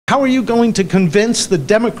How are you going to convince the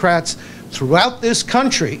Democrats throughout this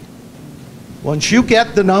country, once you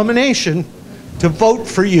get the nomination, to vote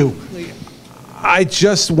for you? I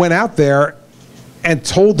just went out there and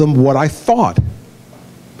told them what I thought.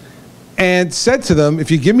 And said to them,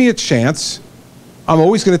 if you give me a chance, I'm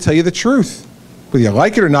always going to tell you the truth. Whether you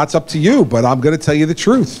like it or not, it's up to you, but I'm going to tell you the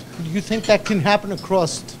truth. Do you think that can happen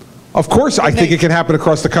across? Of course, I think it can happen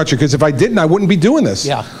across the country, because if I didn't, I wouldn't be doing this.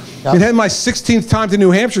 Yeah. It had my 16th time to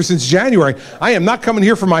New Hampshire since January. I am not coming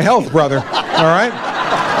here for my health, brother. All right?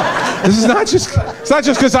 This is not just, it's not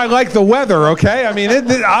just because I like the weather, okay? I mean,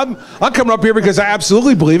 I'm coming up here because I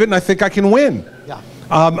absolutely believe it and I think I can win. Yeah.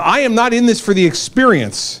 I am not in this for the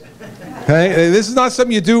experience. Okay? This is not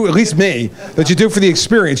something you do, at least me, that you do for the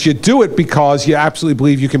experience. You do it because you absolutely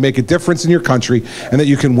believe you can make a difference in your country and that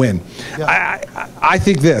you can win. Yeah. I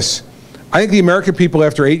think this. I think the American people,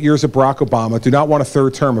 after 8 years of Barack Obama, do not want a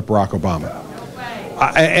third term of Barack Obama.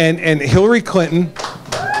 And Hillary Clinton,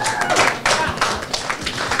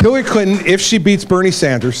 if she beats Bernie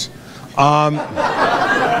Sanders,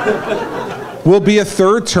 will be a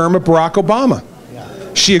third term of Barack Obama.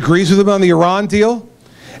 She agrees with him on the Iran deal.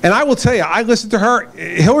 And I will tell you, I listened to her,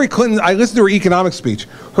 Hillary Clinton, I listened to her economic speech.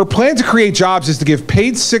 Her plan to create jobs is to give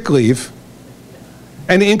paid sick leave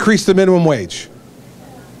and increase the minimum wage.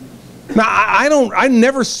 Now, I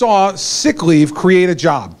never saw sick leave create a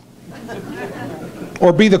job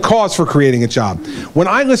or be the cause for creating a job. When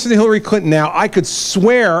I listen to Hillary Clinton now, I could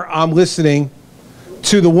swear I'm listening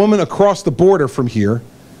to the woman across the border from here,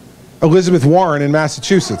 Elizabeth Warren in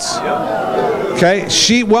Massachusetts.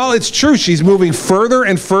 Okay, well, it's true. She's moving further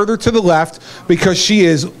and further to the left because she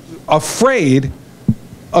is afraid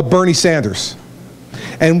of Bernie Sanders.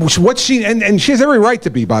 And what she has every right to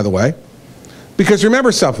be, by the way, because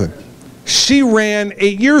remember something. She ran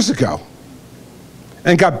 8 years ago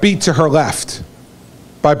and got beat to her left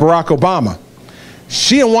by Barack Obama.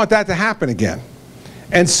 She didn't want that to happen again.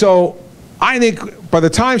 And so I think by the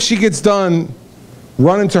time she gets done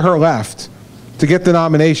running to her left to get the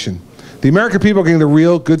nomination, the American people are getting a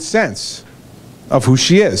real good sense of who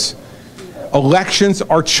she is. Elections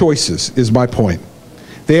are choices, is my point.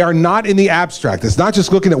 They are not in the abstract. It's not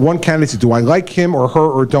just looking at one candidate. Do I like him or her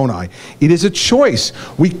or don't I? It is a choice.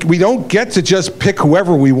 We don't get to just pick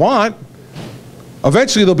whoever we want.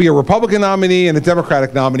 Eventually there'll be a Republican nominee and a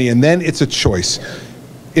Democratic nominee, and then it's a choice.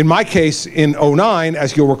 In my case, in '09,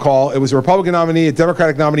 as you'll recall, it was a Republican nominee, a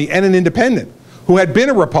Democratic nominee, and an independent who had been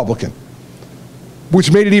a Republican, which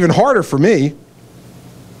made it even harder for me.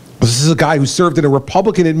 This is a guy who served in a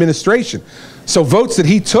Republican administration. So votes that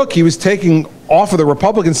he took, he was taking off of the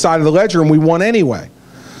Republican side of the ledger, and we won anyway.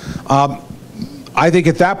 I think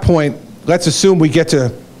at that point, let's assume we get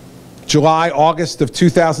to July, August of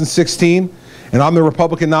 2016, and I'm the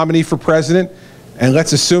Republican nominee for president, and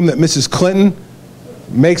let's assume that Mrs. Clinton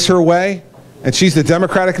makes her way, and she's the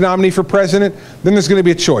Democratic nominee for president, then there's going to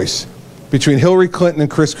be a choice between Hillary Clinton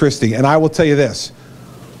and Chris Christie. And I will tell you this,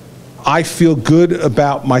 I feel good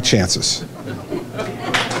about my chances.